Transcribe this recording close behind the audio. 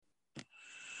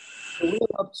So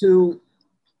we're up to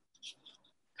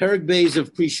Perek Beis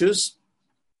of Perishus.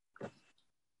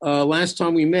 Last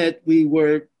time we met, we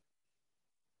were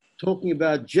talking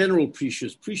about general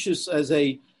Perishus. Perishus as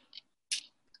a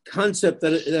concept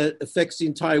that affects the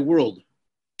entire world.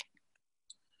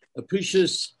 A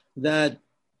Perishus that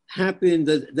happened,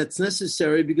 that's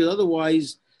necessary, because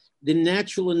otherwise the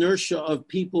natural inertia of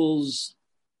people's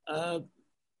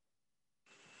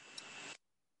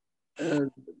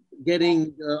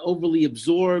getting overly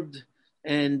absorbed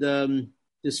and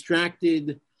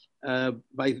distracted by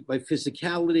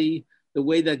physicality, the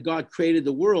way that God created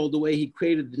the world, the way he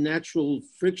created the natural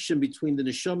friction between the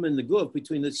neshama and the guf,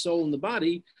 between the soul and the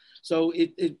body. So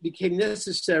it became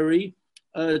necessary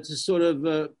to sort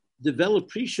of develop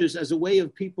Perishus as a way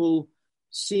of people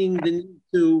seeing the need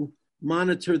to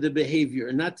monitor the behavior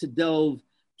and not to delve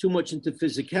too much into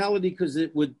physicality because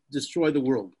it would destroy the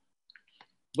world.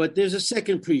 But there's a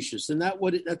second Perishus, and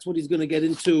that's what he's going to get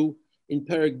into in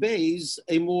Perek Beis,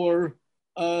 a more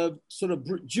sort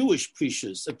of Jewish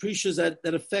Perishus, a Perishus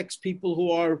that affects people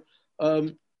who are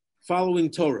following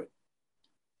Torah.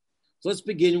 So let's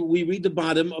begin. We read the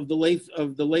bottom of the Leif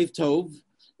Tov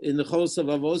in the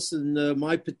Halevavos, in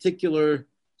my particular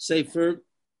sefer,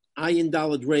 Ayin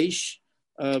Dalad Reish.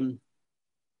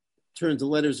 Turns the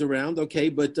letters around, okay,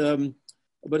 but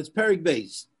it's Perek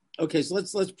Beis. Okay, so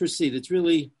let's proceed. It's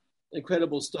really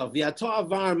incredible stuff.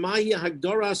 I'm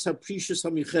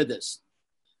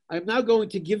now going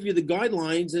to give you the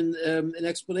guidelines and an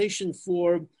explanation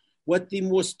for what the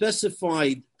more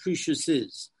specified Perishus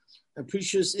is. And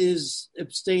Perishus is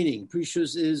abstaining.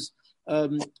 Perishus is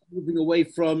moving away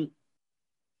from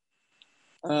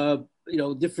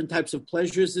different types of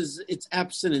pleasures. It's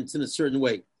abstinence in a certain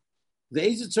way.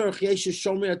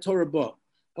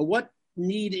 What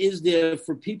need is there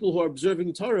for people who are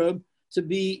observing Torah to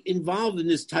be involved in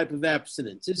this type of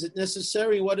abstinence? Is it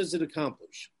necessary? What does it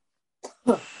accomplish?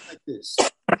 Like this.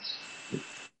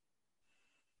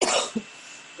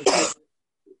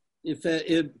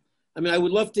 I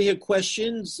would love to hear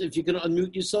questions if you can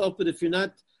unmute yourself, but if you're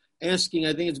not asking,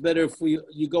 I think it's better if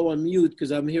you go on mute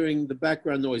because I'm hearing the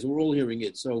background noise. We're all hearing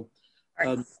it. So,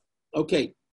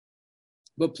 okay.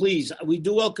 But please, we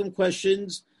do welcome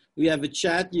questions. We have a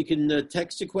chat. You can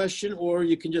text a question or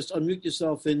you can just unmute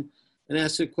yourself and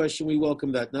ask a question. We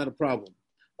welcome that. Not a problem.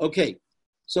 Okay.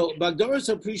 So,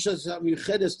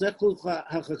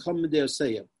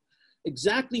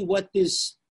 exactly what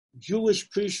this Jewish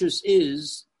Perishus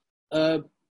is,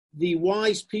 the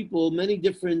wise people, many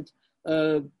different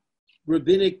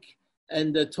rabbinic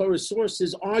and Torah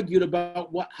sources argued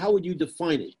about how would you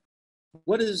define it?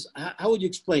 How would you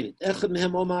explain it?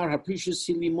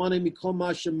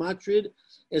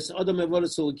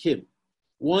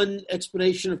 One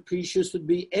explanation of Perishus would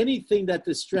be anything that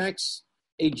distracts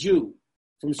a Jew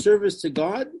from service to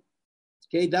God.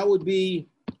 Okay, that would be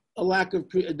a lack of.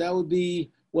 That would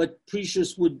be what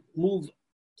Perishus would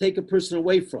take a person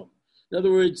away from. In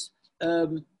other words,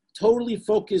 totally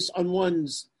focus on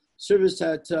one's service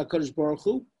to HaKadosh Baruch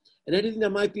Hu, and anything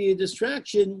that might be a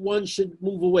distraction, one should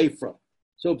move away from.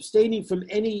 So abstaining from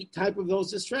any type of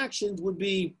those distractions would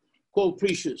be called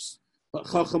Perishus.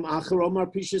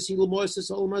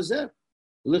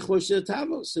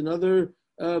 Another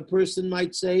person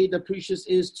might say that Perishus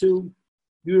is to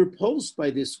be repulsed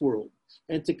by this world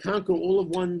and to conquer all of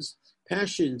one's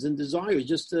passions and desires,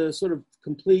 just a sort of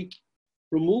complete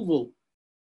removal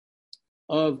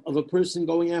of a person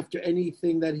going after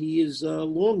anything that he is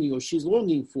longing or she's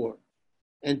longing for,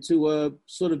 and to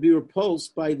sort of be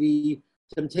repulsed by the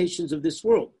temptations of this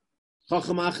world.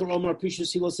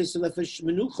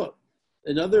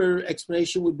 Another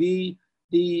explanation would be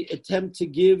the attempt to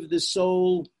give the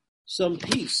soul some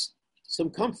peace, some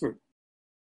comfort.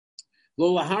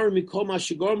 Not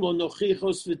to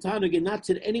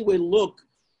in any way look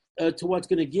to what's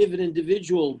going to give an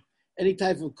individual any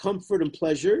type of comfort and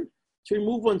pleasure, to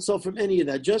remove oneself from any of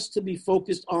that, just to be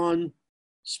focused on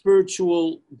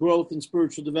spiritual growth and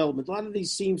spiritual development. A lot of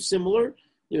these seem similar.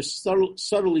 They're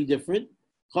subtly different.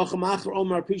 Another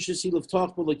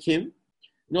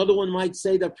one might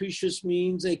say that Perishus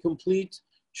means a complete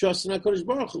trust in HaKadosh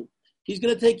Baruch Hu. He's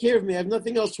going to take care of me. I have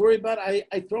nothing else to worry about. I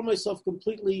throw myself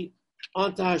completely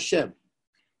onto Hashem.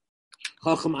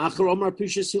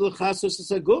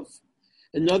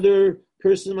 Another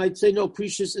person might say, no,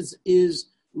 Perishus is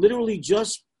literally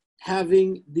just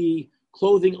having the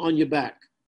clothing on your back.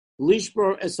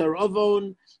 Lishbar esar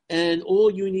avon, and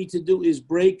all you need to do is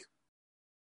break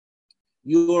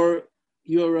your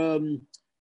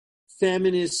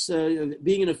famished,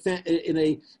 being in a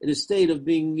state of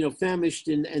being famished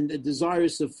and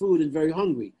desirous of food and very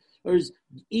hungry. Or is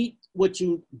eat what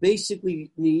you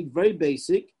basically need, very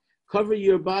basic, cover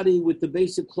your body with the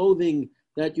basic clothing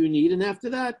that you need, and after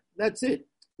that, that's it.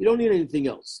 You don't need anything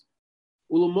else.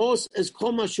 Ulamos as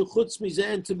koma shechutz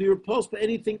mizan, to be repulsed by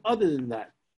anything other than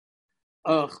that.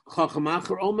 Chacham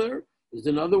Acher Omer is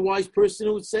another wise person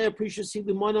who would say, Perishus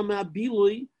limana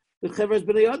ma'abilui v'cheves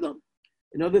b'nei adam.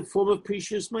 Another form of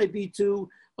Perishus might be to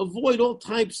avoid all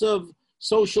types of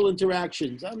social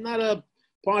interactions. I'm not a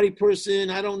party person.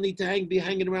 I don't need to be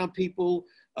hanging around people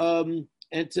and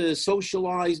to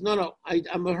socialize. No,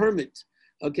 I'm a hermit.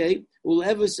 Okay,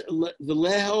 his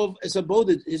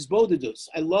bodidus.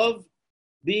 I love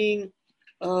being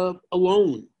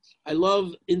alone. I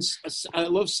love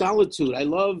solitude. I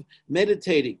love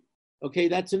meditating. Okay,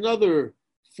 that's another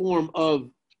form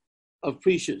of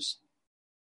Perishus.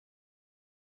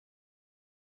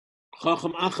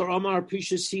 Chacham Acher Amar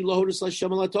Perishus hi lohodus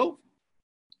l'Hashem alatov.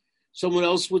 Someone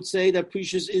else would say that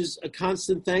Perishus is a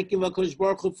constant thanking HaKadosh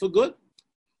Baruch Hu for good,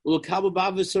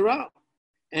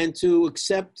 and to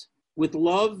accept with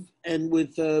love and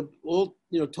with all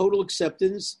total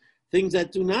acceptance things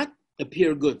that do not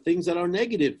appear good, things that are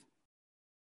negative.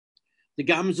 The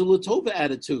Gamzulatova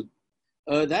attitude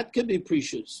that could be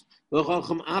Perishus.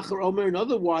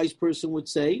 Another wise person would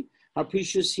say,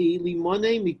 Perishus hi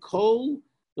limone mikol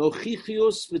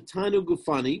nochichios v'tanu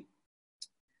gufani.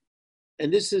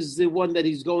 And this is the one that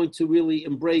he's going to really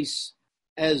embrace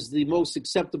as the most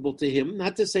acceptable to him.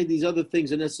 Not to say these other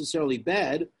things are necessarily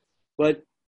bad, but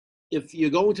if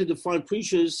you're going to define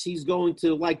Perishus, he's going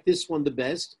to like this one the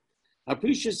best.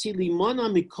 Perishus hi limana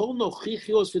mikol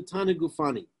nochichios v'tanu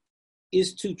gufani,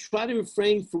 is to try to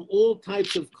refrain from all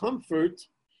types of comfort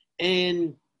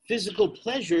and physical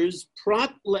pleasures,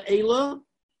 prat la'ela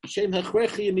shem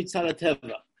hachrechi mitzad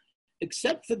hateva,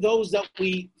 except for those that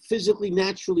we physically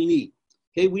naturally need.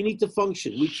 Okay, we need to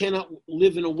function. We cannot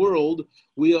live in a world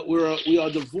we are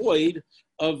devoid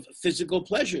of physical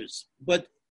pleasures. But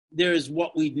there is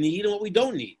what we need and what we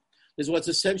don't need. There's what's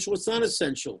essential, what's not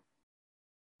essential.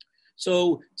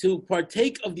 So to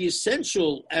partake of the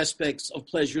essential aspects of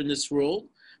pleasure in this world,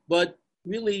 but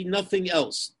really nothing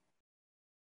else.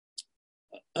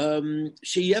 Because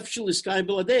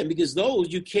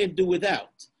those you can't do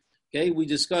without. Okay, we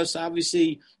discuss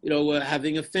obviously,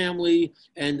 having a family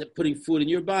and putting food in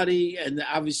your body, and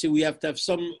obviously we have to have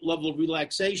some level of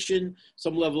relaxation,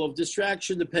 some level of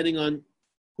distraction, depending on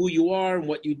who you are and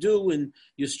what you do and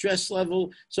your stress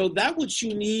level. So that which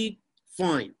you need,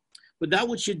 fine, but that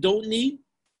which you don't need,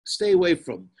 stay away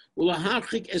from. And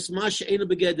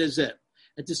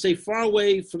to stay far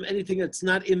away from anything that's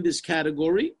not in this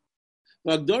category.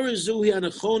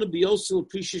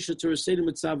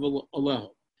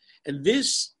 And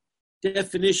this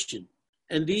definition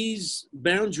and these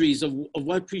boundaries of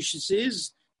what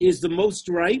Perishus is the most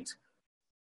right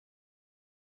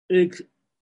in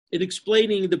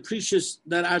explaining the Perishus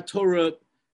that our Torah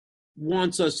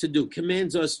wants us to do,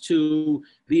 commands us to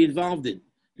be involved in.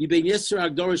 He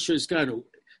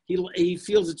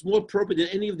feels it's more appropriate than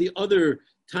any of the other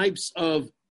types of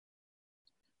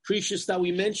Perishus that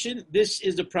we mentioned. This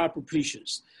is the proper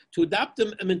Perishus. To adopt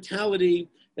a mentality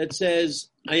that says,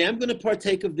 I am going to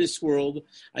partake of this world,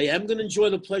 I am going to enjoy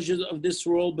the pleasures of this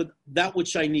world, but that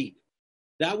which I need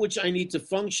to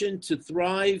function, to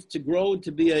thrive, to grow,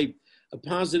 to be a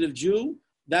positive Jew,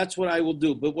 that's what I will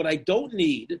do. But what I don't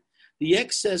need, the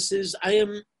excesses,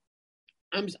 I'm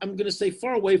going to stay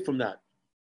far away from that.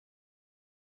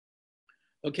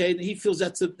 Okay, and he feels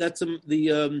that's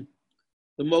the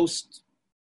most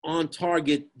on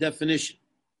target definition.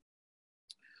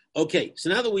 Okay, so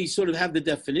now that we sort of have the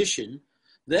definition,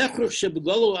 and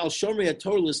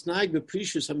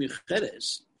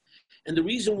the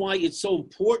reason why it's so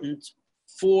important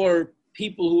for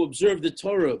people who observe the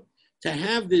Torah to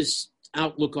have this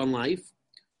outlook on life,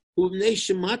 for the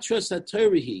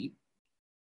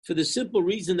simple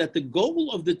reason that the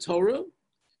goal of the Torah,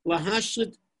 to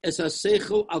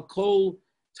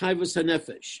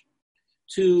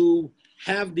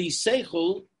have the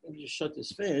seichel, let me just shut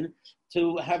this fan,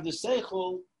 to have the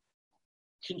seichel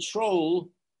control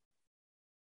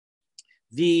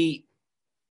the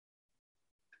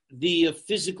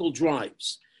physical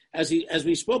drives. As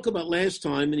we spoke about last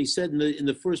time, and he said in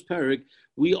the first parak,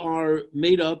 we are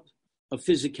made up of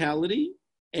physicality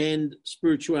and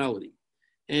spirituality.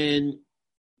 And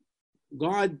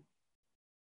God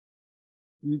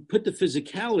put the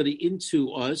physicality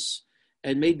into us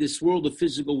and made this world a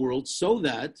physical world so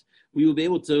that we will be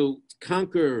able to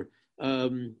conquer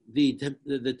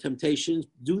the temptations,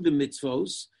 do the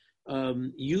mitzvos,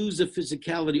 use the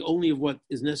physicality only of what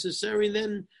is necessary, and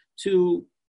then to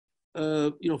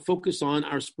focus on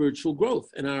our spiritual growth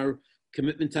and our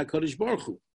commitment to HaKadosh Baruch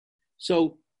Hu.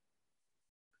 So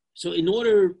in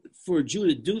order for a Jew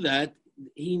to do that,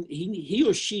 he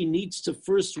or she needs to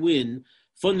first win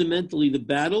fundamentally the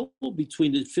battle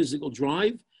between the physical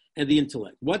drive and the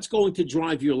intellect. What's going to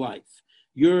drive your life?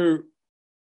 You're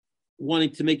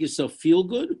wanting to make yourself feel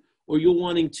good, or you're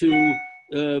wanting to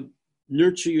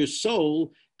nurture your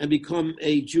soul and become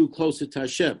a Jew closer to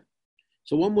Hashem.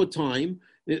 So one more time,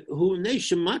 the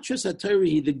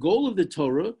goal of the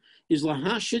Torah is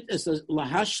lahashlit es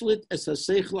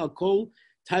haseichel al kol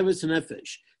taivas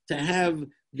nefesh, to have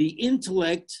the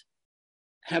intellect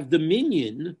have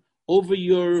dominion over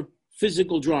your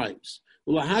physical drives,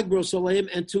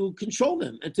 and to control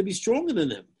them and to be stronger than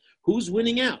them. Who's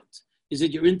winning out? Is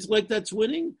it your intellect that's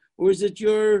winning, or is it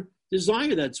your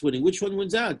desire that's winning? Which one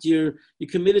wins out? You're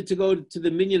committed to go to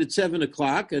the minyan at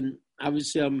 7:00, and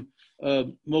obviously I'm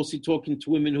mostly talking to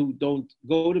women who don't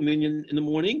go to minyan in the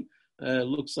morning.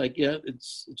 Looks like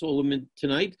it's all women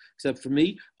tonight except for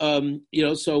me.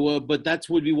 But that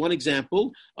would be one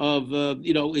example of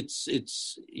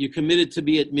it's you're committed to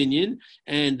be at minyan,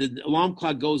 and the alarm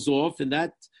clock goes off, and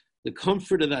that the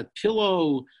comfort of that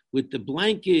pillow with the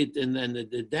blanket and then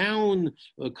the down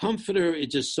comforter,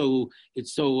 it's so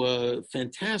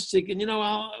fantastic. And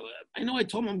I know I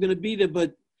told him I'm going to be there,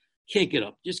 but can't get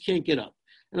up, just can't get up.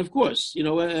 And of course,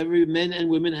 every men and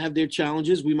women have their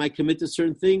challenges. We might commit to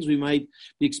certain things. We might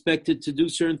be expected to do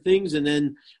certain things, and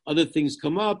then other things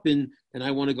come up, and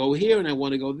I want to go here and I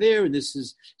want to go there. And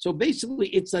so basically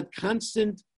it's that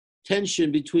constant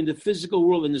tension between the physical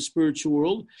world and the spiritual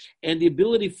world, and the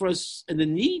ability for us and the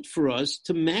need for us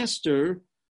to master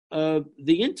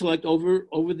the intellect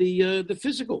over the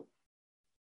physical.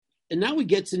 And now he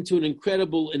gets into an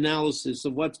incredible analysis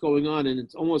of what's going on, and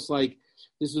it's almost like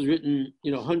this was written,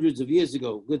 hundreds of years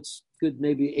ago. Good,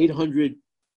 maybe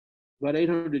about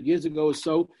 800 years ago or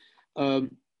so.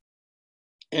 And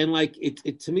like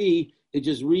it to me, it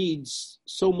just reads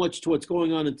so much to what's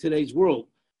going on in today's world.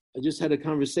 I just had a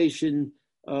conversation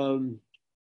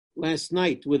last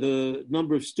night with a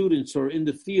number of students who are in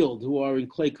the field, who are in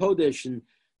Klei Kodesh and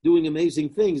doing amazing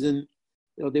things. And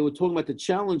they were talking about the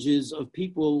challenges of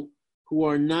people who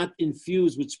are not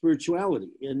infused with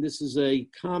spirituality. And this is a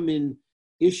common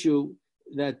issue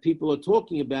that people are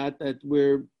talking about, that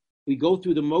where we go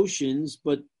through the motions,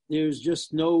 but there's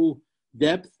just no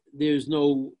depth, there's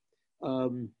no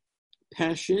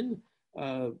passion,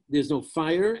 there's no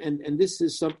fire, and this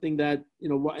is something that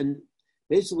and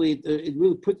basically it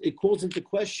really calls into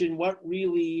question what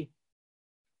really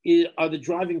are the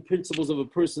driving principles of a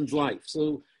person's life.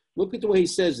 So look at the way he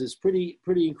says this, pretty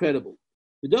incredible.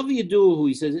 The Davi Yadu, who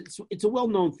he says it's a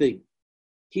well-known thing.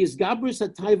 He is Gabris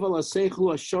Hatayva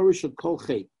Laseichu Ashorish of Kol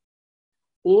Chet.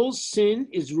 All sin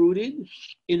is rooted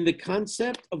in the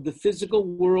concept of the physical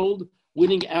world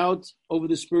winning out over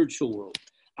the spiritual world.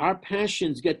 Our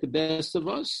passions get the best of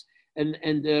us, and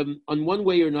on one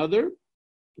way or another,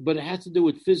 but it has to do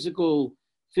with physical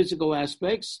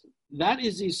aspects. That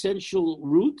is the essential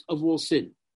root of all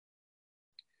sin.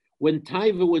 When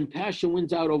passion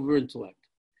wins out over intellect.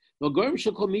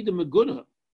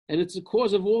 And it's the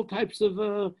cause of all types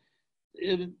of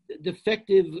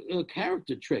defective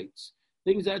character traits,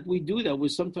 things that we do that we're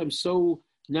sometimes so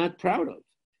not proud of.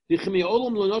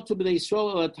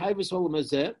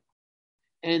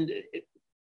 And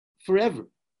forever,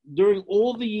 during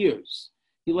all the years,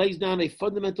 he lays down a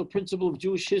fundamental principle of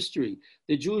Jewish history.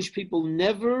 The Jewish people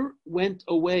never went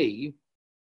away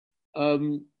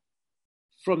from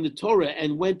the Torah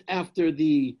and went after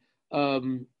the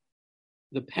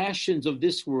passions of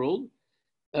this world.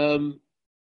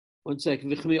 One second.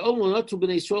 They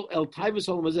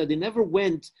never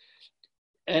went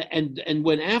and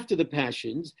went after the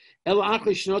passions.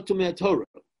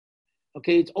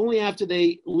 Okay, it's only after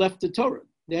they left the Torah.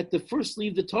 They had to first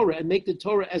leave the Torah and make the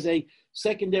Torah as a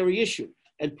secondary issue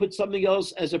and put something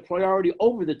else as a priority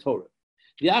over the Torah.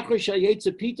 And after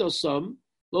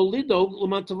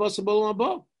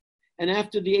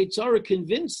the Eitzara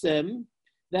convinced them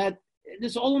that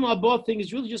this Olam Haba thing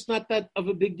is really just not that of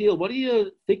a big deal. What are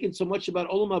you thinking so much about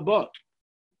Olam Haba?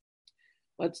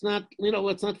 Let's not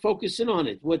focus in on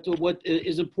it. What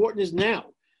is important is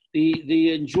now.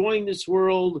 The enjoying this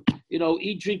world,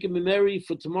 eat, drink, and be merry,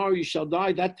 for tomorrow you shall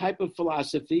die. That type of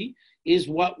philosophy is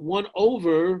what won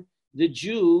over the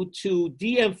Jew to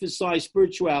de-emphasize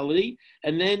spirituality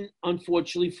and then,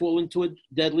 unfortunately, fall into a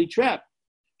deadly trap.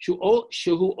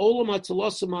 Shehu olam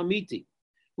hatzalasam amiti,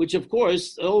 which, of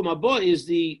course, olam haba is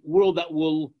the world that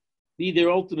will be their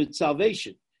ultimate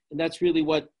salvation, and that's really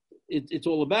what it's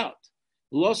all about.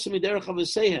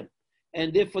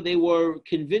 and therefore they were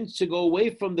convinced to go away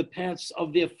from the paths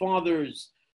of their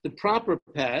fathers, the proper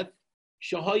path.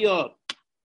 Shahaya,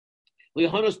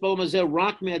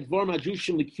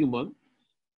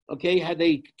 okay, had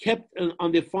they kept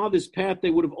on their father's path, they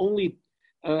would have only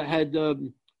had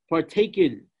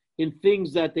partaken in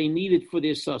things that they needed for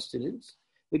their sustenance.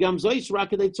 And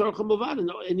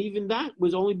even that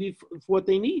was only for what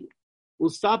they need.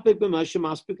 And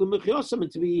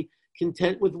to be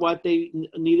content with what they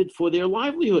needed for their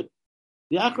livelihood.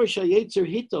 But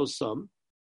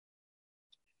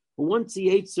once the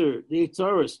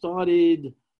Yitzhara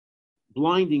started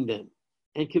blinding them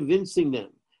and convincing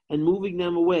them and moving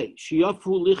them away,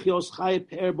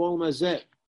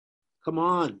 come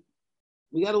on,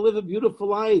 we got to live a beautiful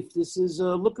life. This is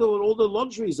look at all the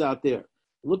luxuries out there.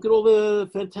 Look at all the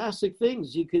fantastic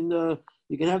things. You can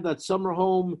have that summer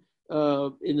home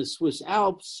in the Swiss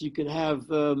Alps. You can have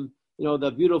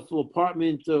that beautiful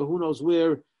apartment, who knows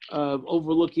where,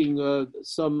 overlooking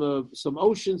some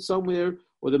ocean somewhere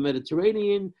or the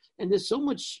Mediterranean. And there's so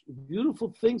much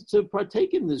beautiful things to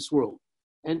partake in this world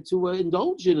and to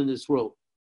indulge in this world.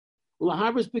 Well,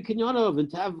 harvest bikinyanov, and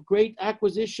to have great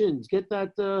acquisitions, get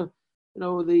that the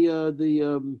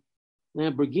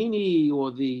Lamborghini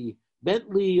or the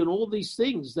Bentley and all these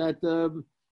things that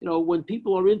when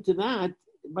people are into that,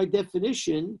 by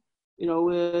definition,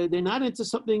 they're not into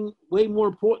something way more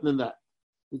important than that.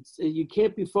 You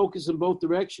can't be focused in both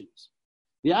directions.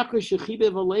 And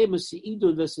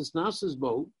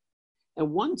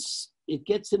once it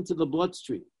gets into the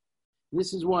bloodstream,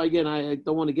 this is why, again, I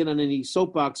don't want to get on any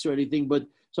soapbox or anything, but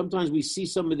sometimes we see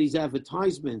some of these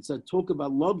advertisements that talk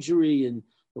about luxury and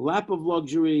the lap of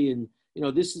luxury, and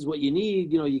this is what you need.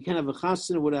 You can't have a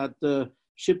chasana without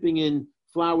shipping in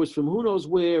flowers from who knows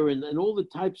where, and all the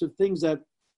types of things that,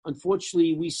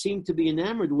 unfortunately, we seem to be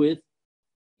enamored with.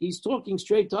 He's talking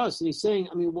straight to us, and he's saying,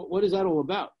 what is that all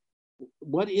about?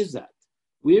 What is that?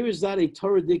 Where is that a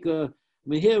Torah dika?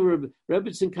 Here,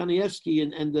 Rebbetzin Kanievsky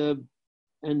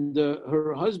and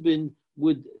her husband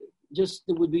there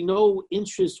would be no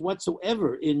interest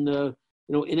whatsoever in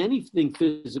anything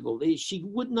physical. She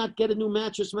would not get a new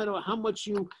mattress no matter how much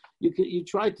you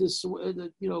tried to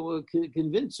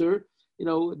convince her.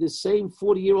 The same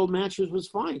 40-year-old mattress was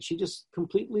fine. She just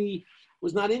completely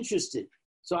was not interested.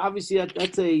 So obviously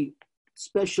that's a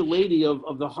special lady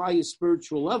of the highest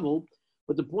spiritual level.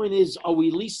 But the point is, are we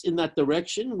at least in that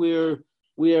direction where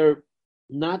we're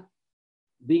not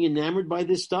being enamored by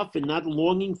this stuff and not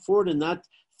longing for it and not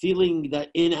feeling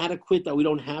that inadequate that we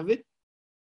don't have it?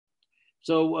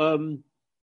 So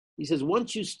he says,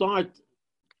 once you start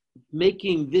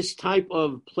making this type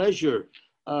of pleasure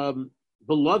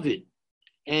beloved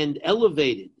and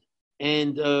elevated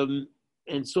and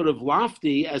sort of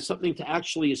lofty as something to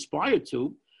actually aspire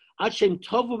to,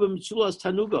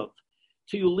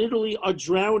 till you literally are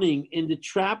drowning in the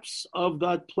traps of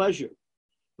that pleasure.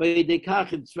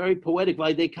 It's very poetic.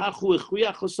 And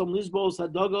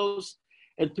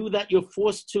through that, you're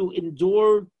forced to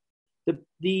endure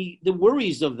the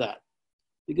worries of that.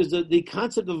 Because the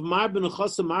concept of marba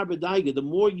nechasa marba daiga, the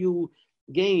more you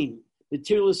gain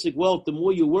materialistic wealth, the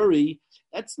more you worry.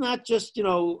 That's not just,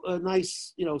 a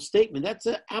nice, statement. That's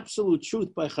an absolute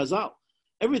truth by Chazal.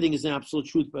 Everything is an absolute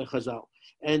truth by Chazal.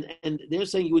 And they're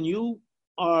saying when you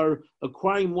are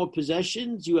acquiring more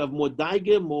possessions, you have more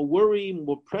daiga, more worry,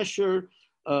 more pressure,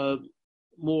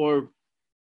 more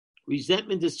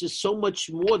resentment. There's just so much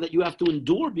more that you have to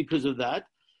endure because of that,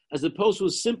 as opposed to a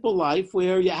simple life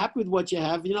where you're happy with what you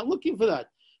have. You're not looking for that.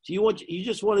 So you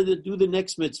just wanted to do the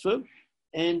next mitzvah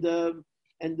and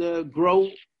grow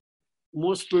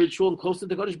more spiritual and closer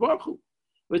to Kadosh Baruch Hu.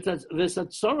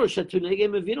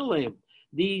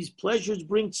 These pleasures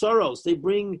bring sorrows. They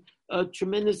bring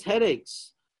tremendous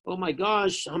headaches. Oh my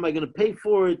gosh, how am I going to pay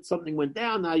for it? Something went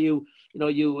down. Now you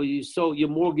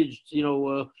mortgaged,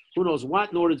 who knows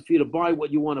what in order for you to buy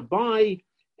what you want to buy,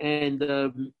 and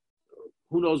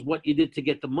who knows what you did to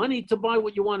get the money to buy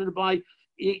what you wanted to buy.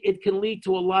 It can lead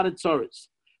to a lot of tzaras.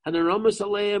 And the Ramas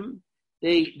Aleim,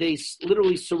 they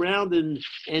literally surround and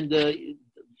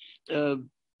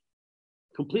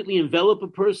completely envelop a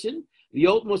person. The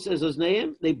Yotmos as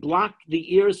Oznaim, they block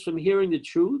the ears from hearing the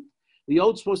truth. The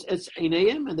Yotmos as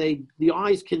Einayim, and the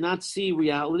eyes cannot see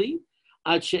reality.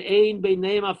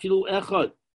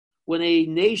 When a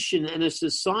nation and a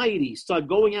society start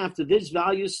going after this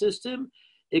value system,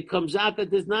 it comes out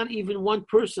that there's not even one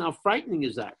person. How frightening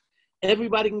is that?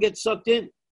 Everybody can get sucked in.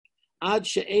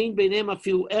 Everybody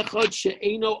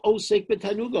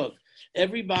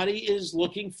is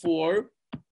looking for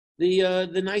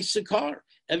the nicer car.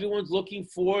 Everyone's looking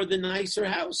for the nicer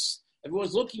house.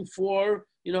 Everyone's looking for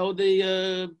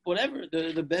the whatever,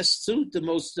 the best suit, the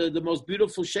most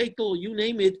beautiful shekel, you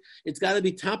name it. It's got to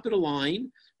be top of the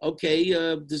line, okay,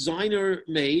 designer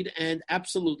made, and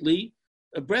absolutely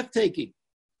breathtaking.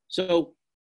 So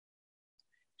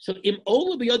im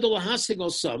ola b'yado lahasig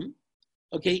osam,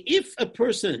 okay, if a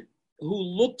person who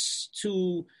looks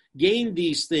to gain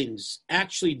these things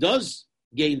actually does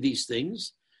gain these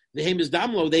things, the hem is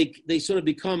damlo, they sort of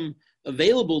become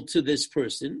available to this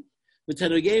person. And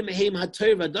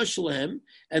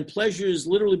pleasures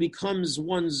literally becomes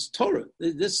one's Torah.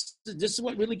 This is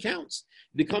what really counts.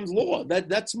 It becomes law.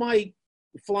 That's my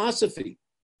philosophy.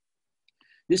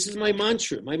 This is my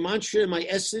mantra. My mantra, my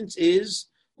essence is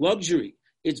luxury.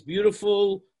 It's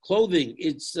beautiful clothing.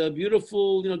 It's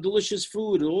beautiful, delicious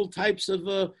food, all types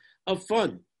of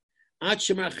fun.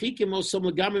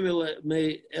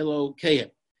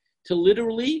 To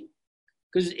literally,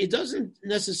 because it doesn't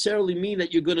necessarily mean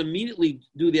that you're going to immediately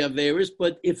do the Averis,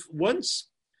 but if once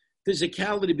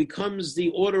physicality becomes the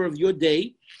order of your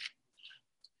day,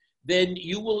 then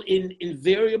you will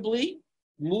invariably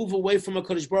move away from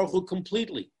HaKadosh Baruch Hu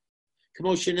completely.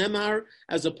 Kamo shenemar,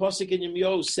 as the Pasuk in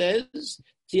Yirmiyahu says,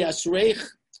 Tiasreich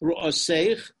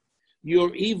ru'aseich,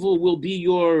 your evil will be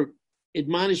your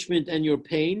admonishment and your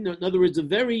pain. In other words, a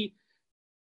very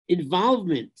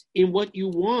involvement in what you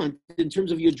want in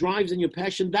terms of your drives and your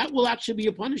passion, that will actually be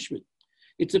a punishment.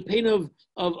 It's a pain of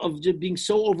just being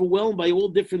so overwhelmed by all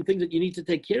different things that you need to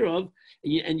take care of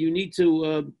and you need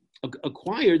to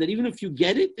acquire, that even if you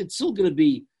get it, it's still going to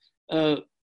be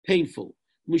painful.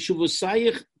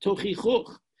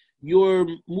 You're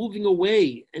moving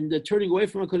away and turning away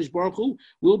from HaKadosh Baruch Hu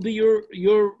will be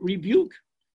your rebuke.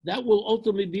 That will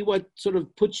ultimately be what sort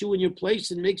of puts you in your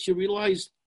place and makes you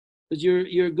realize because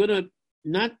you're gonna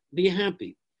not be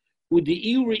happy with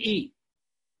the Iri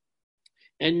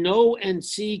and know and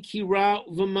see Kira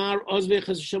Vamar Ozvech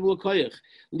Hashem L'Koyach.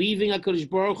 Leaving HaKadosh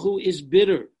Baruch Hu is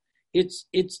bitter. It's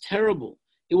terrible.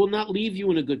 It will not leave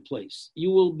you in a good place.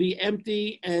 You will be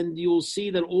empty, and you will see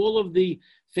that all of the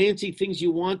fancy things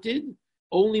you wanted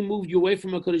only moved you away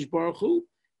from HaKadosh Baruch Hu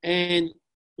and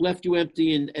left you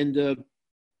empty and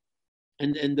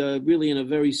really in a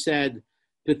very sad,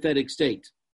 pathetic state.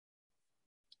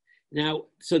 Now,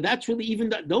 so that's really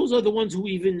those are the ones who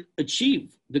even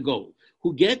achieve the goal,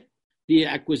 who get the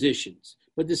acquisitions,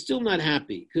 but they're still not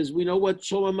happy because we know what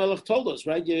Shlomo Melech told us,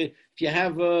 right? If you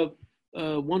have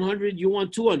 100, you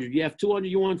want 200. You have 200,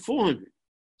 you want 400.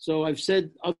 So I've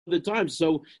said other times,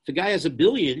 so if the guy has $1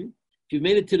 billion, if you've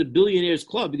made it to the billionaires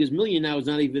club, because million now is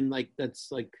not even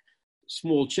that's like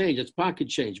small change, that's pocket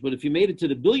change. But if you made it to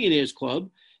the billionaires club,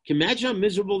 can you imagine how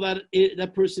miserable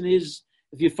that person is?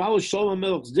 If you follow Shlomo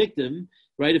Melech's dictum,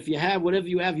 right? If you have whatever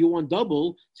you have, you want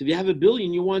double. So if you have $1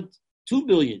 billion, you want $2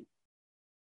 billion.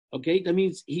 Okay, that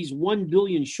means he's 1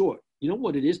 billion short. You know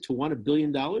what it is to want $1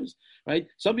 billion, right?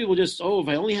 Some people just, if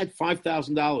I only had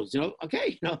 $5,000,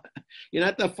 okay, you're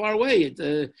not that far away.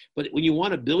 But when you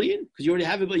want $1 billion, because you already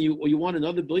have $1 billion, or you want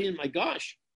another $1 billion, my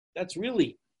gosh, that's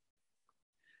really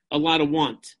a lot of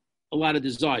want, a lot of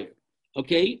desire.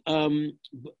 Okay,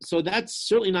 so that's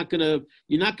certainly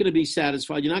you're not gonna be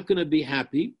satisfied. You're not gonna be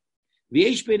happy.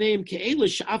 And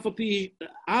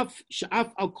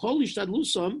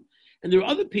there are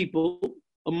other people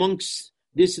amongst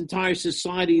this entire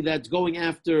society that's going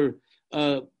after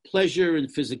pleasure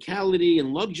and physicality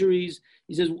and luxuries.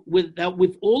 He says, with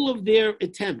all of their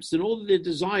attempts and all of their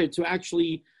desire to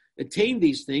actually attain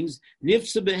these things,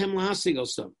 nifsa behem lahasig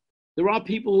osam. There are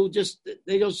people who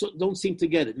they don't seem to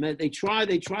get it. They try,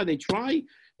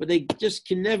 but they just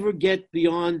can never get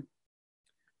beyond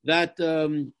that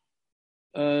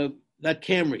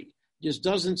Camry. Just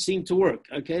doesn't seem to work.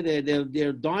 Okay,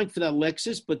 they're dying for that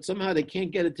Lexus, but somehow they can't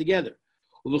get it together.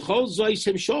 But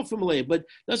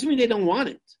doesn't mean they don't want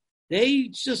it. They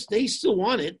still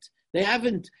want it. They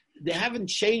haven't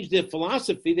changed their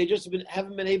philosophy. They just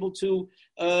haven't been able to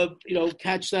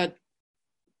catch that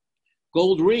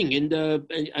gold ring and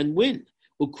win.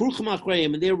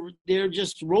 And they're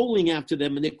just rolling after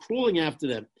them and they're crawling after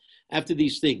them, after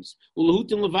these things.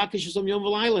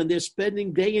 And they're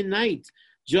spending day and night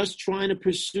just trying to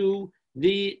pursue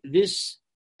this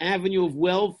avenue of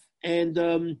wealth and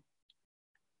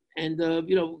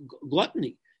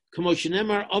gluttony.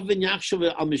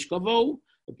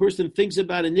 A person thinks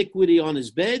about iniquity on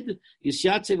his bed,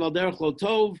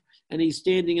 and he's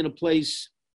standing in a place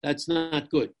that's not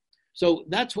good. So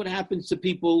that's what happens to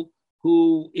people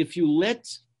who, if you let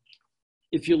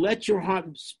your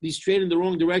heart be straight in the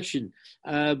wrong direction.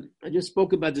 I just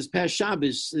spoke about this past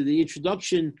Shabbos, the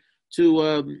introduction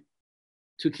to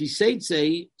to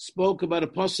Kiseitse spoke about a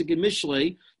pasuk in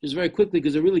Mishlei, just very quickly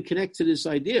because it really connects to this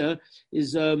idea,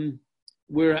 is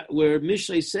where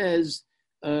Mishlei says,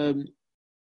 Tana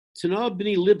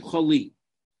b'ni lib chali,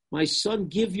 my son,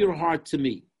 give your heart to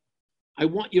me. I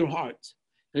want your heart.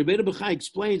 And Rebbeinu B'chai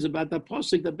explains about that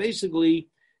pasuk that basically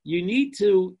you need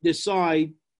to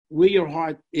decide where your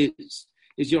heart is.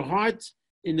 Is your heart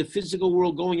in the physical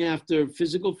world going after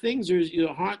physical things, or is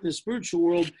your heart in the spiritual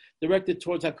world directed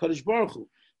towards HaKadosh Baruch Hu?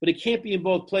 But it can't be in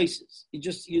both places.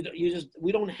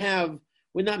 We're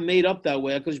not made up that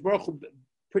way. HaKadosh Baruch Hu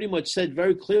pretty much said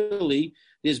very clearly,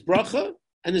 there's bracha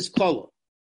and there's kala.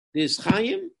 There's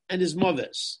chayim and there's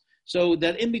maves. So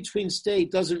that in-between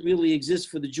state doesn't really exist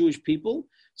for the Jewish people.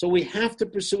 So we have to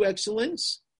pursue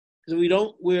excellence, because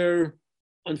we're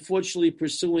unfortunately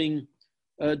pursuing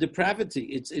depravity.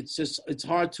 It's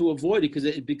hard to avoid it because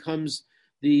it becomes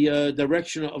the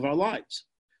direction of our lives.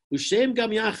 Ushem gam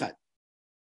yachad.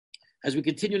 As we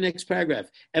continue next paragraph,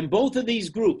 and both of these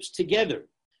groups together,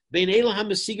 whether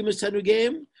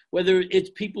it's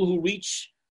people who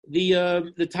reach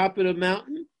the top of the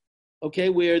mountain, okay,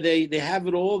 where they have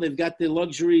it all, they've got the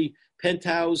luxury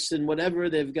penthouse and whatever,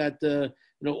 they've got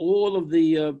all of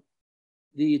the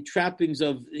trappings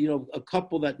of a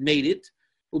couple that made it,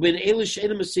 or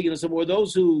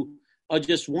those who are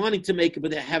just wanting to make it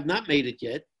but they have not made it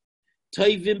yet.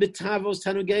 They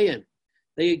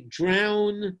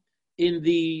drown in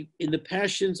the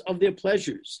passions of their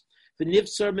pleasures, and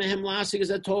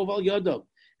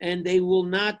they will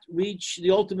not reach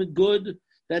the ultimate good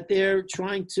that they're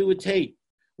trying to attain.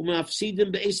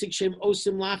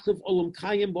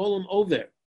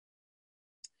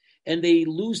 And they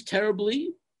lose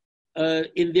terribly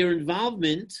in their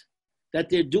involvement that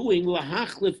they're doing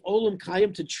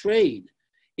to trade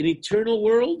an eternal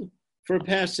world for a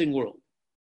passing world.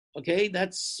 Okay,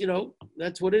 that's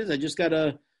what it is. I just got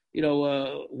a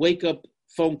wake up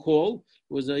phone call.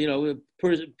 It was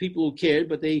people who cared,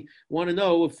 but they want to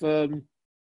know if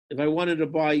I wanted to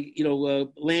buy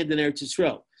land in Eretz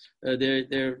Yisrael.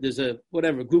 There's a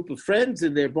group of friends,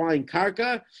 and they're buying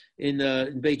karka in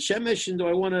Beit Shemesh, and do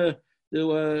I want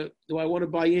to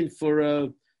buy in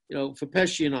for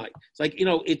Pesci and I? It's like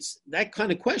it's that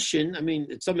kind of question. I mean,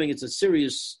 it's a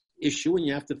serious issue, and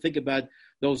you have to think about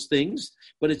those things.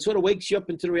 But it sort of wakes you up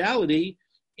into the reality,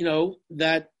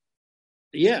 that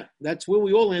that's where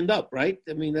we all end up, right?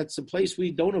 I mean, that's a place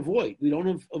we don't avoid. We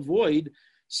don't avoid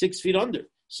 6 feet under.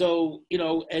 So,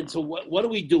 and so what are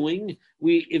we doing?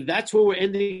 If that's where we're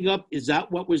ending up, is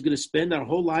that what we're going to spend our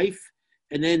whole life?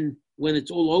 And then when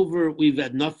it's all over, we've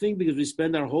had nothing because we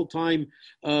spend our whole time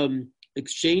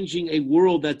exchanging a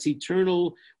world that's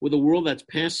eternal with a world that's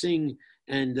passing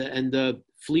and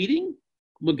fleeting.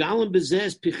 And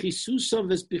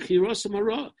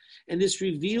this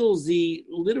reveals the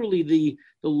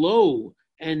low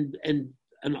and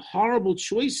horrible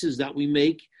choices that we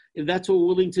make if that's what we're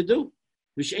willing to do.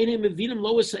 These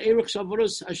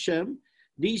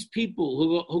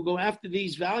people who go after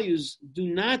these values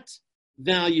do not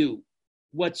value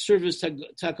what service to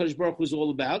HaKadosh Baruch Hu is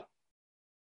all about,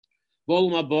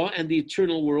 and the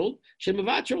eternal world. They're going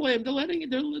to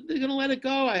let it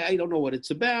go. I don't know what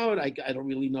it's about. I don't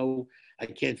really know. I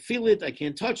can't feel it. I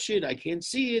can't touch it. I can't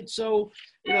see it. So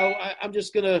I'm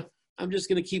just gonna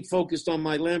keep focused on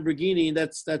my Lamborghini, and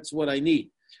that's what I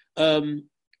need.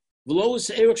 Nor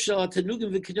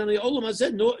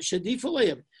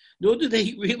do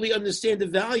they really understand the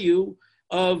value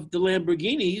of the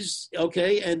Lamborghinis,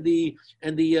 okay, and the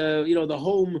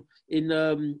home in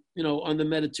on the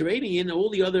Mediterranean,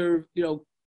 all the other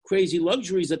crazy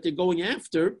luxuries that they're going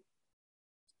after,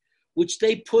 which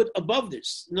they put above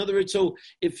this. In other words, so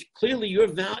if clearly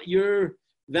you're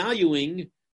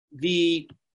valuing the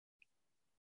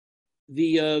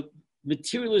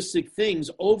materialistic things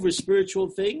over spiritual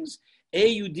things,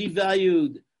 you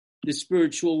devalued the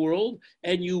spiritual world,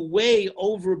 and you way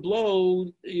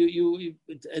overblown, you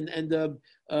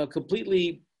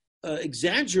completely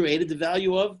exaggerated the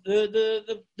value of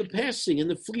the passing and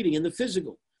the fleeting and the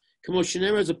physical.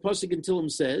 Kamoshener, as a pasuk in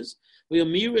Tehillim says,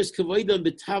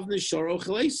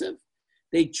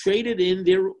 they traded in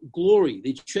their glory,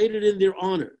 they traded in their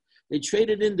honor, they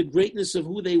traded in the greatness of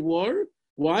who they were.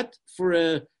 What? For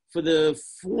the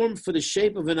form, for the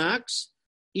shape of an ox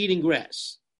eating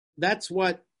grass. That's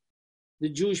what the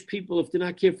Jewish people, if they're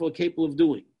not careful, are capable of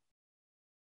doing.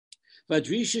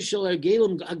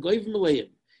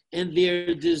 And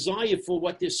their desire for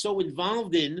what they're so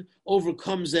involved in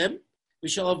overcomes them. And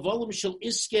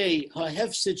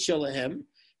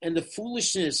the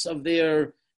foolishness of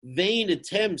their vain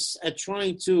attempts at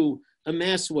trying to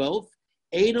amass wealth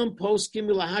Einam poskim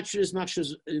lahatris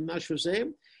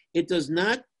machshosem. It does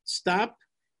not stop,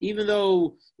 even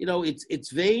though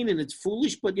it's vain and it's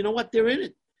foolish. But you know what? They're in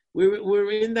it.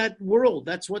 We're in that world.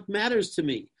 That's what matters to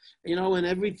me. And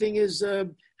everything is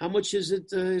how much is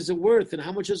it worth, and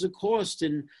how much does it cost,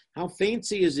 and how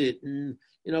fancy is it, and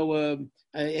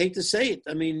I hate to say it.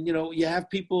 I mean, you have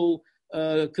people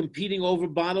competing over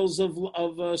bottles of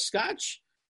scotch,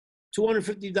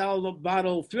 $250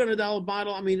 bottle, $300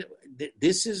 bottle. I mean,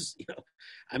 this is,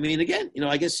 I mean, again,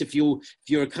 I guess if you're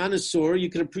a connoisseur, you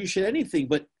can appreciate anything.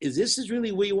 But this is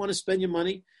really where you want to spend your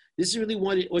money? This is really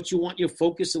what you want your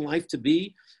focus in life to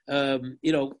be?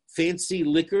 Fancy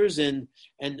liquors and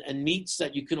meats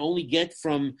that you can only get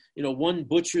from one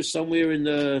butcher somewhere in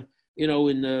the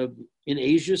in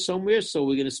Asia somewhere. So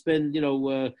we're going to spend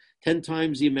 10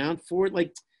 times the amount for it.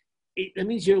 Like that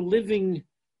means you're living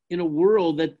in a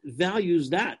world that values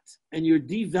that, and you're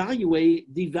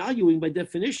devaluing by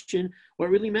definition what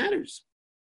really matters.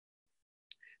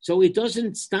 So it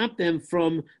doesn't stop them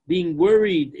from being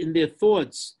worried in their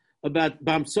thoughts about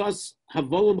Bamsas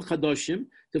Havolim Chadoshim,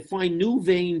 to find new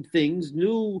vain things,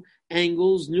 new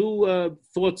angles, new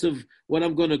thoughts of what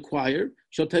I'm going to acquire,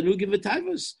 Shotanugi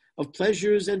V'Taivos, of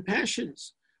pleasures and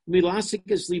passions. And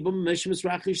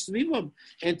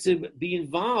to be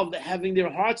involved, having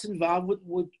their hearts involved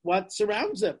with what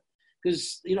surrounds them.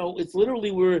 Because, it's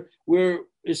literally we're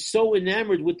so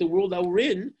enamored with the world that we're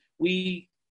in, we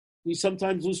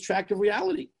sometimes lose track of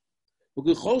reality.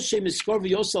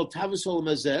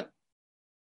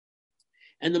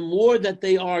 And the more that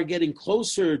they are getting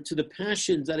closer to the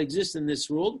passions that exist in this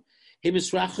world,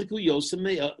 as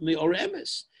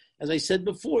I said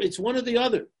before, it's one or the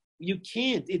other. You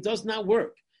can't. It does not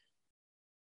work.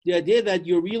 The idea that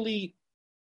you really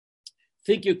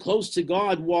think you're close to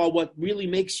God while what really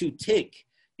makes you tick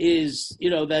is,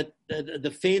 that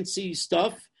the fancy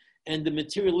stuff and the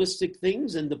materialistic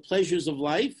things and the pleasures of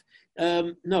life.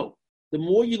 No. The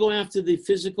more you go after the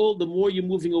physical, the more you're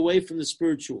moving away from the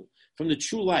spiritual, from the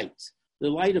true light, the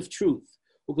light of truth.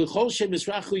 And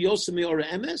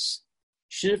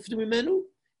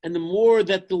the more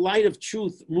that the light of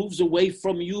truth moves away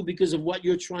from you because of what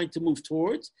you're trying to move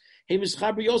towards, you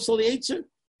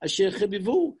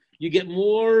get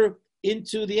more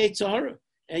into the Yetzer Hara,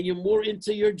 and you're more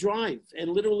into your drive.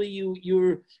 And literally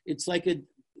it's like a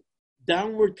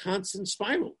downward constant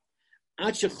spiral.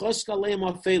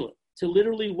 To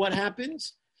literally what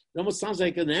happens, it almost sounds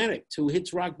like an addict who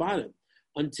hits rock bottom,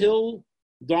 until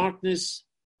darkness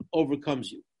overcomes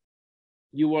you.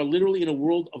 You are literally in a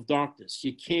world of darkness.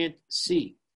 You can't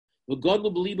see. And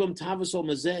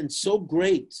so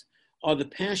great are the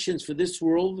passions for this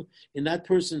world in that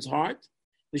person's heart.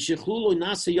 And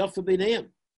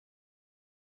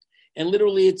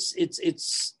literally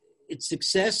it's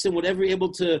success, and whatever you're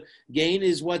able to gain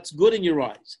is what's good in your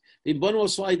eyes. And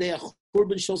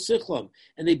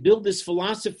they build this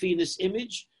philosophy, this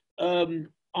image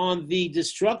on the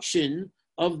destruction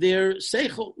of their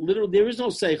seichel. Literally, there is no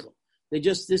seichel. They're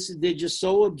just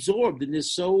so absorbed, and they're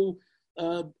so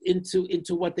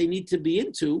into what they need to be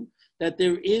into, that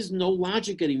there is no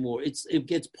logic anymore. It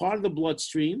gets part of the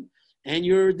bloodstream, and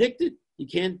you're addicted. You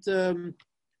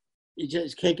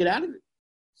just can't get out of it.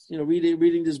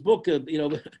 Reading this book,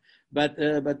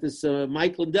 about this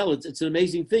Mike Lindell. It's an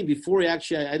amazing thing. Before I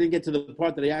didn't get to the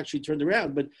part that I actually turned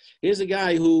around, but here's a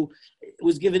guy who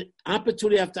was given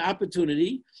opportunity after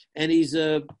opportunity, and he's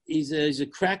a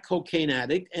crack cocaine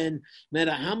addict, and no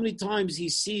matter how many times he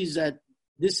sees that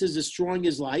this is destroying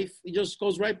his life, he just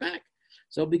goes right back.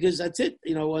 So because that's it,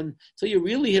 until you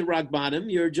really hit rock bottom,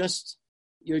 you're just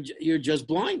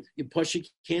blind. You push, you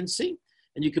can't see.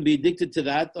 And you can be addicted to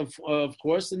that, of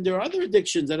course. And there are other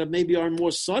addictions that maybe are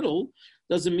more subtle.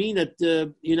 Doesn't mean that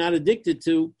you're not addicted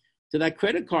to that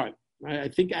credit card. Right? I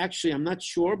think actually, I'm not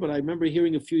sure, but I remember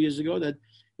hearing a few years ago that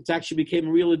it's actually became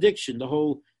a real addiction. The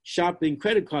whole shopping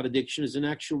credit card addiction is an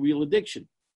actual real addiction.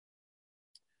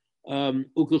 And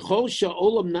the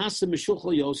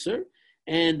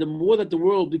more that the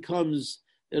world becomes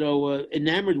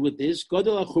enamored with this,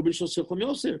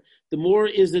 the more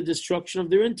is the destruction of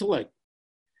their intellect.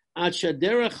 To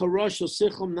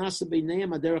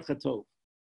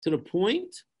the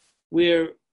point where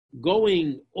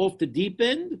going off the deep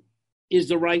end is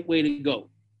the right way to go.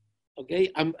 Okay,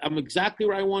 I'm exactly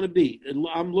where I want to be.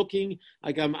 I'm looking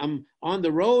like I'm on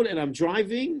the road, and I'm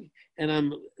driving, and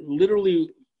I'm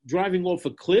literally driving off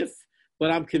a cliff,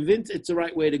 but I'm convinced it's the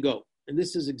right way to go. And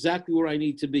this is exactly where I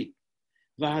need to be.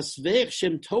 And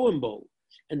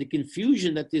the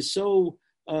confusion that they're so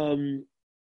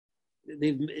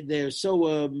they're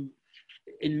so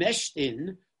enmeshed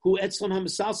in, who etzlam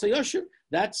hamisal sayosher,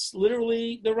 that's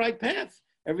literally the right path.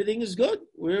 Everything is good.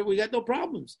 We got no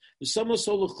problems.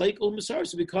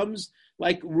 It becomes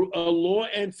like a law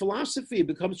and philosophy. It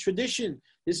becomes tradition.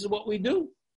 This is what we do.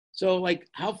 So, like,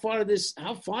 how far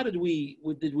did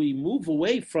we move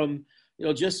away from,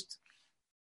 just,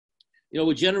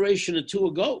 a generation or two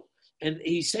ago? And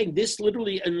he's saying this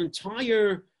literally an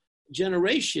entire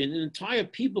generation, an entire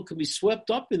people can be swept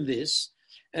up in this.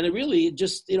 And it really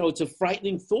just, it's a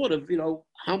frightening thought of,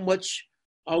 how much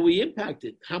are we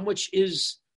impacted? How much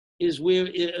is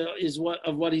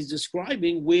what he's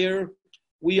describing where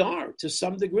we are to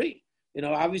some degree?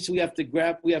 Obviously we have to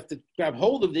grab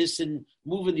hold of this and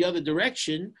move in the other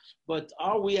direction. But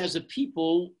are we as a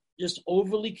people just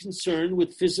overly concerned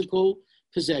with physical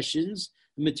possessions,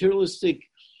 materialistic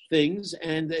things?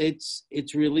 And it's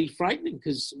really frightening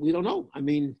because we don't know. I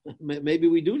mean, maybe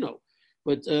we do know,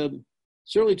 but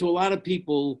certainly to a lot of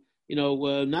people,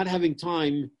 not having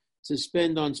time to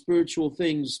spend on spiritual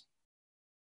things.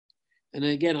 And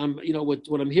again,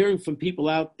 what I'm hearing from people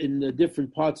out in the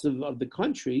different parts of the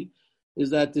country is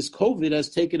that this COVID has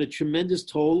taken a tremendous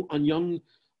toll on young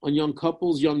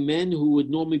couples, young men who would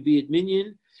normally be at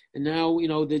minyan, and now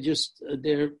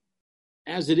they're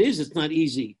as it is. It's not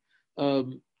easy,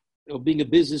 being a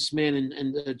businessman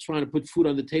and trying to put food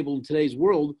on the table in today's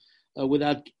world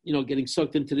without getting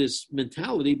sucked into this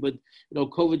mentality. But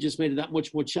COVID just made it that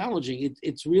much more challenging.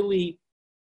 It's really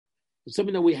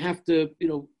something that we have to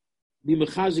be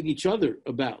mechazik each other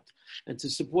about, and to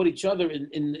support each other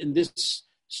in this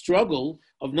struggle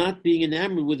of not being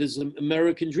enamored with this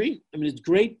American dream. I mean, it's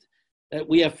great that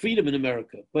we have freedom in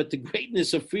America, but the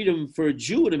greatness of freedom for a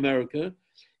Jew in America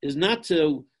is not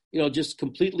to, just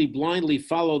completely blindly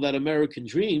follow that American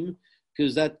dream,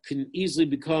 because that can easily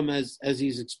become, as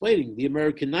he's explaining, the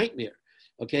American nightmare.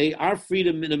 Okay, our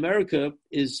freedom in America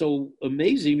is so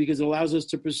amazing because it allows us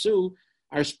to pursue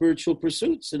our spiritual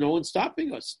pursuits, and no one's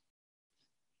stopping us.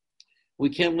 We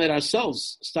can't let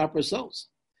ourselves stop ourselves.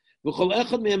 He's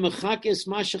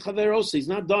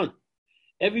not done.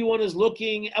 Everyone is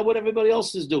looking at what everybody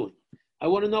else is doing. I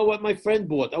want to know what my friend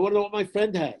bought. I want to know what my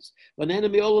friend has.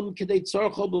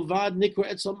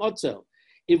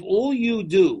 If all you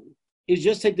do is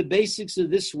just take the basics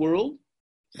of this world,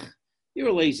 you're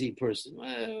a lazy person.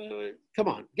 Come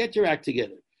on, get your act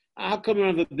together. How come you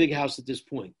don't have a big house at this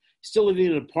point? Still living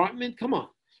in an apartment? Come on.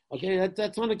 Okay,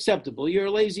 that's unacceptable. You're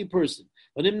a lazy person.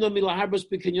 And if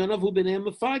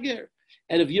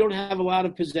you don't have a lot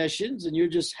of possessions and you're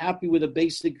just happy with a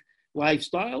basic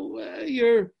lifestyle,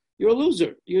 you're a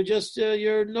loser. You're just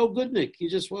you're no good, Nick. You're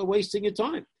just wasting your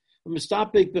time.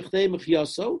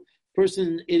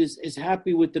 Person is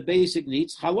happy with the basic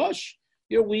needs. Halosh,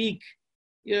 you're weak.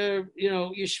 You're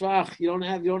schwach. You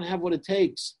don't have what it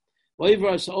takes. But if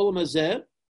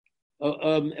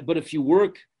you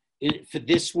work for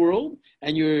this world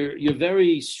and you're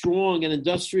very strong and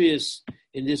industrious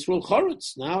in this world,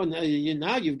 chorutz. Now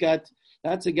you've got,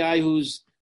 that's a guy who's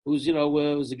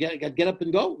get up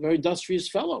and go, very industrious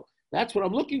fellow. That's what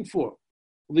I'm looking for.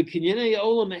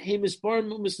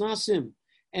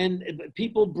 And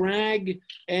people brag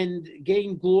and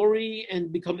gain glory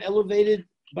and become elevated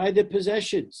by their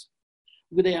possessions.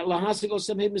 In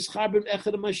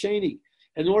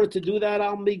order to do that,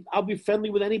 I'll be friendly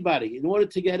with anybody. In order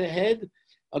to get ahead,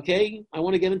 okay, I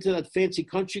want to get into that fancy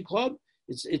country club.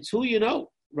 It's who you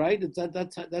know, right?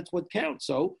 That's what counts.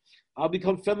 So I'll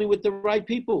become friendly with the right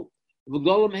people.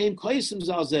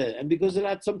 And because of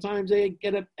that, sometimes they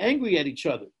get angry at each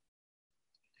other.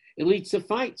 It leads to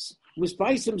fights.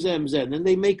 And then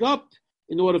they make up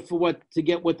in order to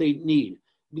get what they need.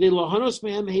 And in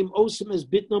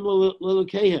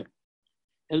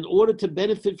order to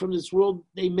benefit from this world,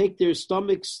 they make their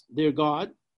stomachs their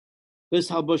God,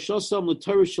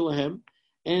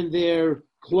 and their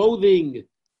clothing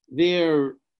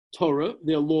their Torah,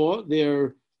 their law,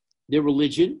 their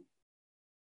religion.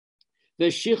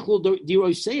 And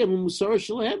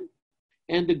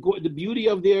the beauty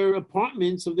of their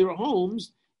apartments, of their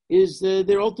homes, is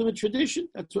their ultimate tradition.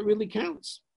 That's what really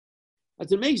counts.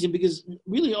 That's amazing, because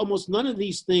really almost none of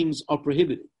these things are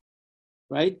prohibited,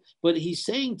 right? But he's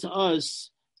saying to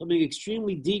us something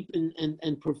extremely deep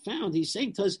and profound. He's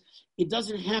saying to us, it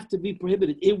doesn't have to be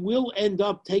prohibited. It will end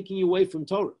up taking you away from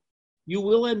Torah. You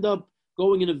will end up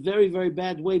going in a very, very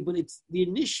bad way, but it's the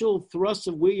initial thrust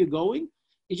of where you're going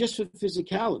is just for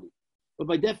physicality. But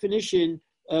by definition,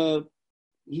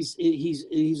 he's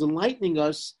enlightening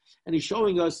us, and he's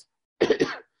showing us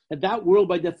that world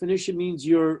by definition means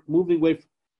you're moving away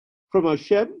from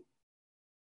Hashem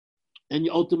and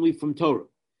ultimately from Torah.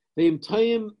 And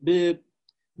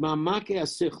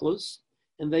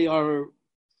they are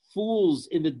fools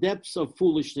in the depths of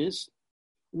foolishness,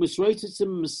 and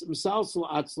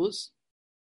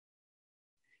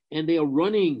they are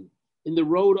running in the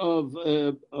road of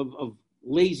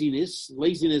laziness,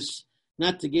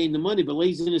 not to gain the money, but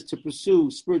laziness to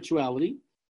pursue spirituality.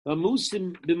 And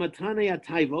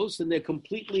they're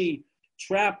completely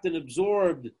trapped and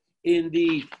absorbed in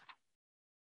the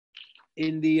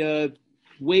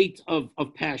weight of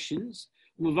passions.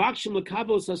 And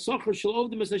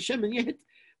yet,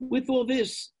 with all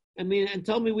this, and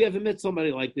tell me we haven't met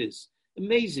somebody like this.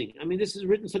 Amazing. This is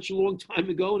written such a long time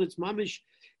ago, and it's mamish.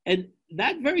 And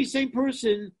that very same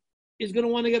person is going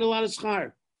to want to get a lot of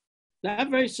schar. That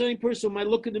very same person might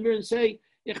look in the mirror and say,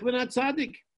 Ich bin a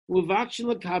tzaddik.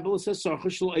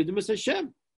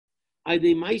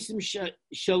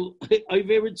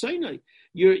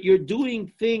 You're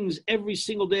doing things every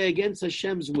single day against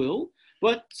Hashem's will,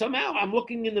 but somehow I'm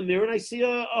looking in the mirror and I see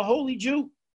a holy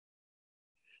Jew.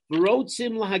 And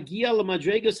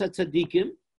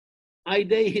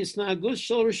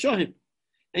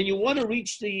you want to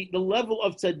reach the level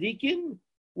of tzaddikim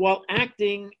while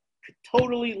acting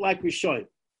totally like Rishonim.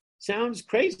 Sounds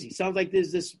crazy. Sounds like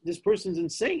this person's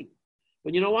insane.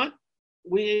 But you know what?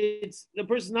 The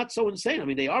person's not so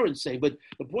insane. They are insane. But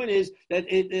the point is that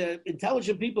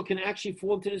intelligent people can actually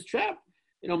fall into this trap.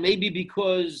 Maybe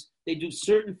because they do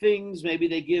certain things. Maybe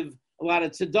they give a lot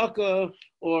of tzedakah,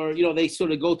 or they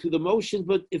sort of go through the motions.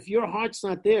 But if your heart's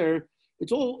not there,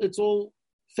 it's all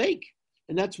fake.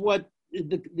 And that's what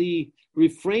the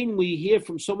refrain we hear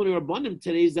from so many Rabbanim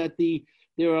today is that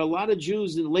there are a lot of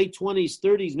Jews in the late 20s,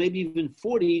 30s, maybe even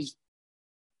 40s,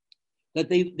 that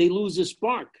they lose the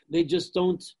spark. They just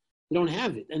don't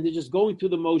have it. And they're just going through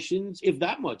the motions, if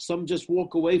that much. Some just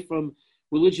walk away from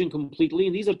religion completely.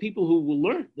 And these are people who will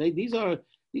learn. These are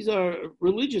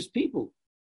religious people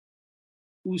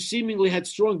who seemingly had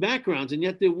strong backgrounds, and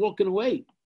yet they're walking away.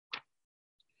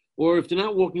 Or if they're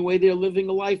not walking away, they're living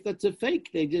a life that's a fake.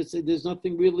 There's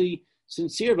nothing really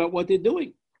sincere about what they're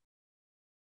doing.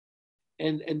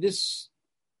 And this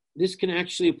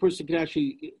a person can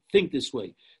actually think this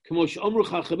way. Like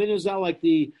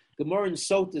the Gemara in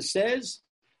Sota says,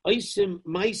 Oisim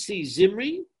Maisi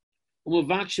Zimri,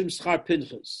 Umavakshim Schar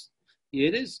Pinchas. Here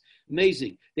it is.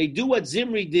 Amazing. They do what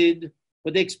Zimri did,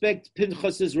 but they expect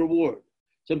Pinchas's reward.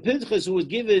 So Pinchas, who was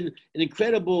given an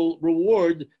incredible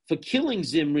reward for killing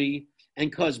Zimri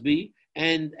and Cosby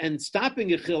and stopping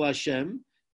Echil Hashem,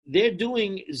 they're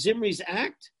doing Zimri's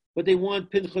act, but they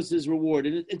want Pinchas's reward.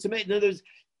 And it's amazing. In other words,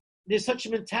 there's such a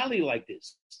mentality like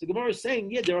this. The Gemara is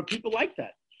saying, there are people like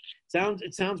that.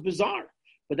 It sounds bizarre,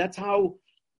 but that's how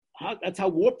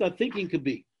warped our thinking could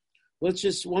be. Let's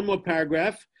just one more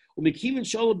paragraph.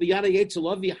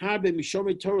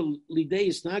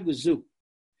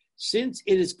 Since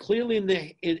it is clearly in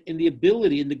the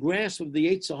ability, in the grasp of the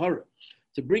Yetzer Hara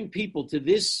to bring people to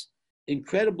this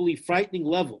incredibly frightening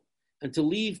level and to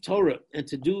leave Torah and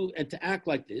to act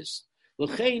like this,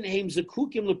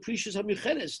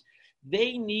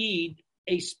 they need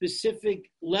a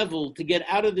specific level to get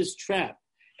out of this trap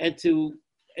and to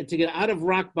get out of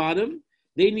rock bottom.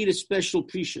 They need a special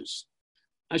Perishus,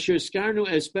 asher iskarnu,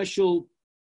 a special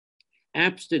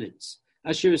abstinence,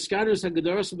 asher iskarnu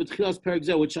hagadaras b'tchilas perek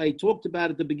zeh, which I talked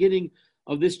about at the beginning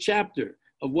of this chapter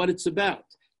of what it's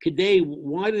about. Kedei,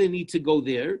 why do they need to go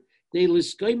there? They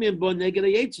liskayim bo neged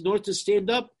hayetzer. In order to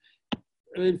stand up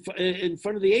in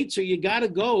front of the Yetzer, you got to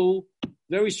go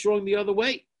very strong the other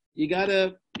way. You got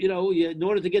to, in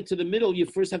order to get to the middle, you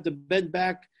first have to bend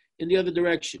back in the other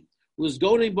direction. Was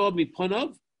going bob mi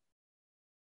panav,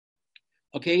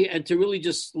 okay, and to really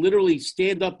just literally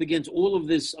stand up against all of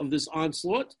this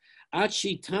onslaught.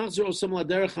 Until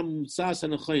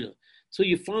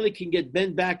you finally can get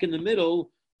bent back in the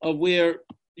middle of where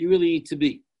you really need to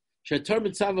be. Which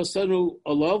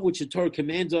the Torah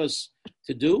commands us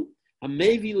to do.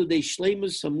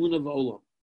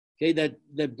 Okay,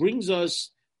 that brings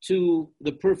us to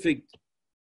the perfect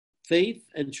faith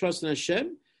and trust in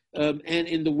Hashem and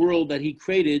in the world that He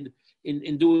created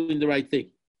in doing the right thing.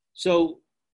 So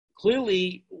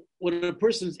clearly, when a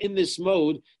person's in this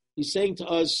mode, he's saying to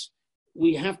us,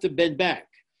 we have to bend back.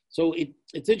 So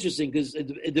it's interesting because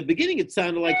at the beginning it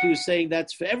sounded like he was saying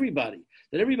that's for everybody,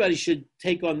 that everybody should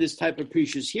take on this type of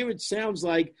Perishus. Here it sounds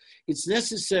like it's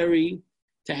necessary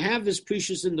to have this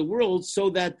Perishus in the world so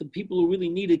that the people who really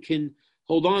need it can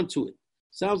hold on to it.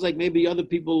 Sounds like maybe other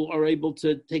people are able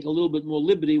to take a little bit more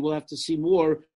liberty. We'll have to see more